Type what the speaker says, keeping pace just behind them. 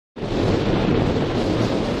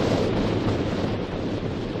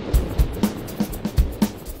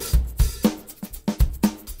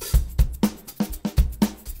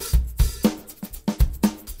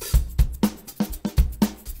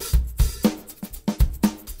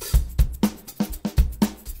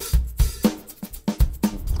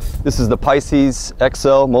This is the Pisces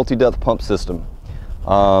XL multi-depth pump system.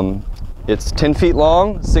 It's 10 feet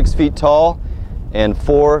long, 6 feet tall, and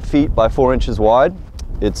 4 feet by 4 inches wide.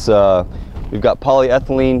 We've got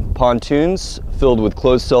polyethylene pontoons filled with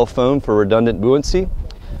closed cell foam for redundant buoyancy.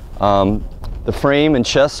 The frame and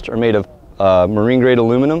chest are made of marine grade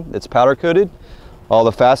aluminum that's powder coated. All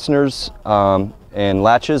the fasteners and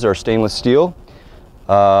latches are stainless steel.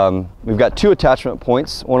 We've got 2 attachment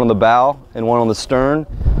points, one on the bow and one on the stern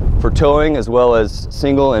for towing, as well as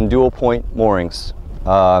single and dual point moorings.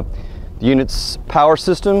 The unit's power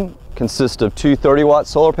system consists of 2 30-watt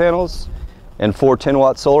solar panels and 4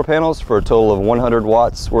 10-watt solar panels for a total of 100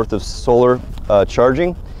 watts worth of solar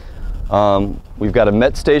charging. We've got a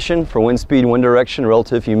MET station for wind speed, wind direction,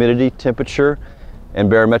 relative humidity, temperature,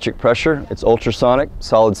 and barometric pressure. It's ultrasonic,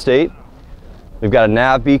 solid state. We've got a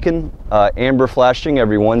nav beacon, amber flashing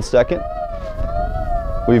every 1 second.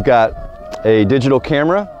 We've got a digital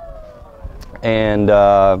camera, and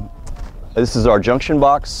this is our junction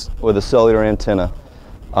box with a cellular antenna.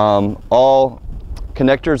 All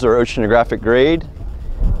connectors are oceanographic grade,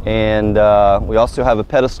 and we also have a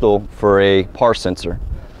pedestal for a PAR sensor.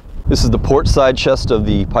 This is the port side chest of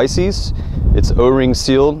the Pisces. It's O-ring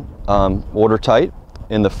sealed, watertight.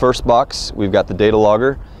 In the first box, we've got the data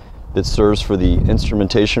logger that serves for the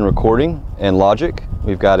instrumentation recording and logic.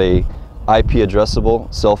 We've got a IP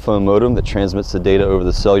addressable cell phone modem that transmits the data over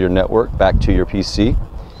the cellular network back to your PC.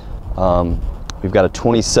 We've got a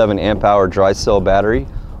 27 amp hour dry cell battery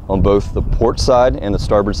on both the port side and the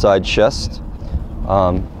starboard side chest.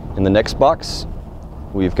 In the next box,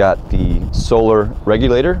 we've got the solar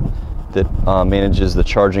regulator that manages the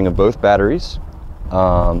charging of both batteries,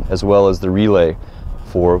 as well as the relay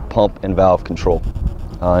for pump and valve control.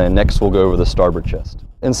 And next we'll go over the starboard chest.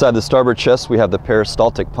 Inside the starboard chest we have the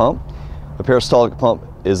peristaltic pump. The peristaltic pump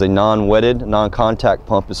is a non-wetted, non-contact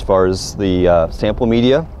pump as far as the sample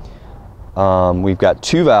media. We've got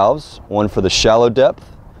 2 valves, one for the shallow depth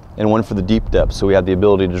and one for the deep depth. So we have the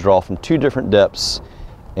ability to draw from 2 different depths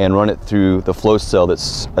and run it through the flow cell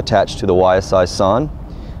that's attached to the YSI sonde.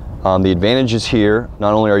 The advantages here,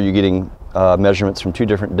 not only are you getting measurements from 2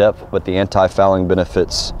 different depths, but the anti-fouling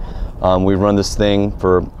benefits. We run this thing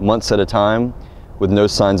for months at a time with no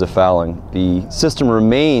signs of fouling. The system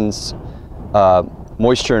remains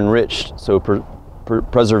moisture enriched, so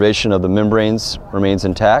preservation of the membranes remains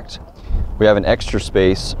intact. We have an extra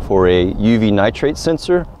space for a UV nitrate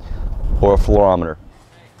sensor or a fluorometer.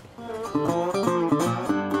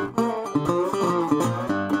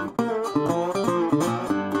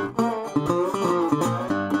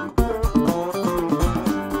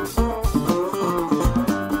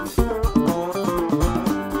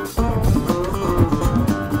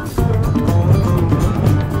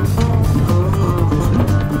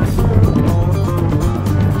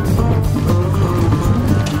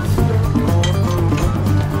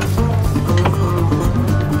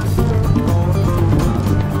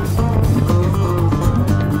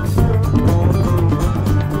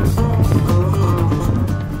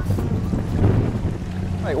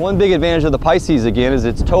 One big advantage of the Pisces, again, is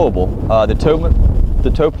it's towable.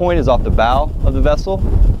 The tow point is off the bow of the vessel.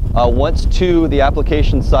 Once to the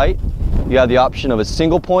application site, you have the option of a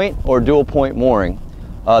single point or dual point mooring.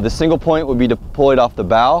 The single point would be deployed off the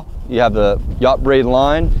bow. You have the yacht braid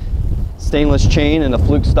line, stainless chain, and a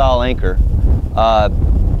fluke style anchor.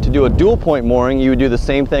 To do a dual point mooring, you would do the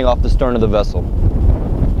same thing off the stern of the vessel.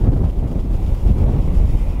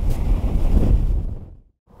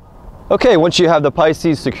 Okay, once you have the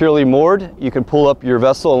Pisces securely moored, you can pull up your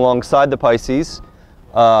vessel alongside the Pisces.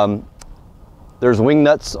 There's wing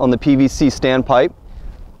nuts on the PVC standpipe.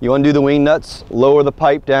 You undo the wing nuts, lower the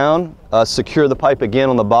pipe down, secure the pipe again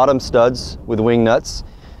on the bottom studs with wing nuts.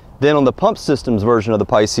 Then on the pump systems version of the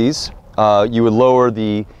Pisces, you would lower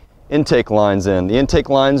the intake lines in. The intake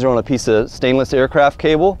lines are on a piece of stainless aircraft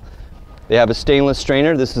cable. They have a stainless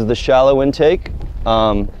strainer. This is the shallow intake,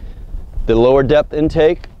 the lower depth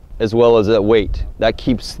intake, as well as a weight. That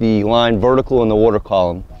keeps the line vertical in the water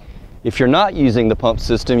column. If you're not using the pump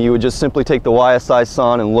system, you would just simply take the YSI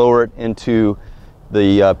sonde and lower it into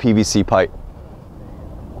the PVC pipe.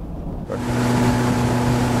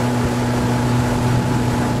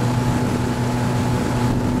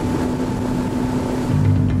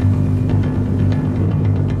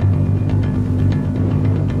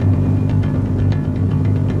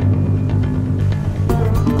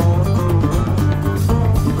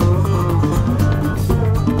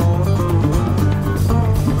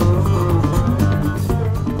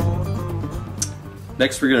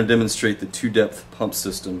 Next, we're going to demonstrate the 2-depth pump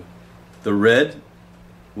system. The red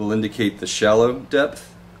will indicate the shallow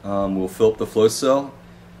depth. We'll fill up the flow cell.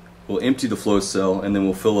 We'll empty the flow cell, and then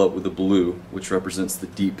we'll fill up with the blue, which represents the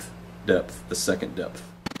deep depth, the second depth.